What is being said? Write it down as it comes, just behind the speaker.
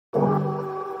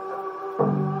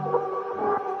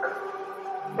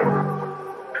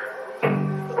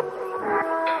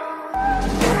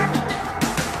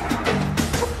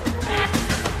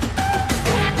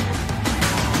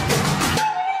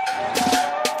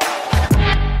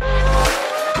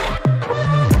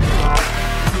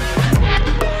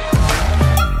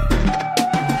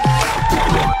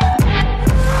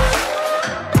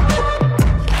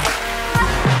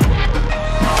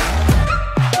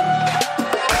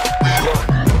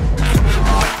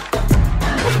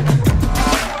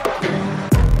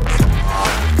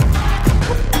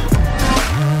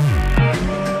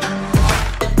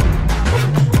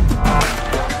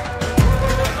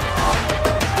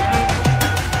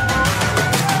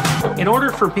In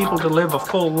order for people to live a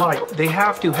full life, they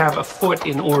have to have a foot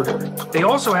in order. They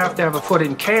also have to have a foot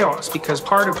in chaos, because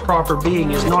part of proper being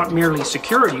is not merely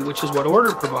security, which is what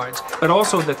order provides, but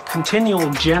also the continual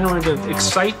generative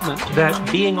excitement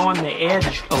that being on the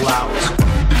edge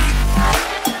allows.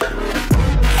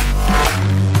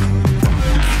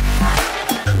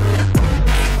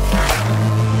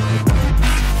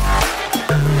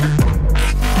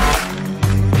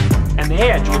 The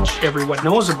edge, which everyone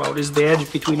knows about, is the edge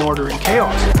between order and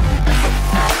chaos.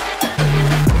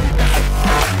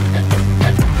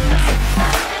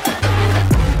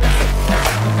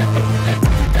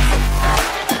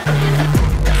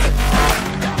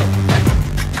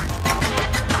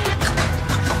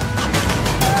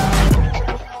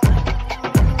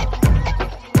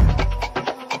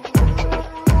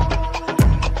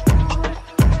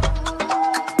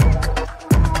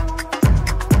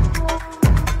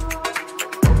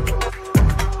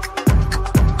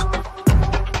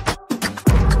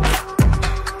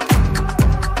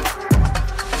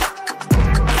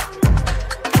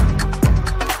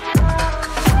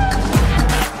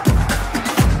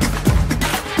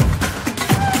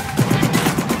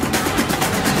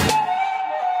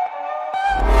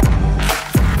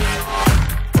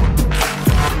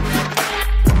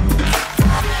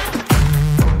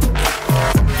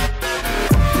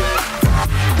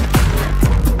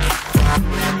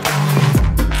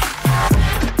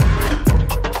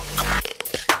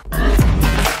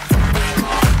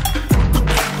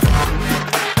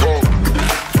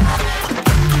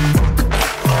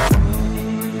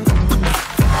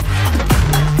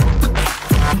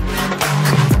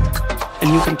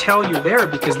 And you can tell you're there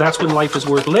because that's when life is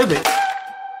worth living.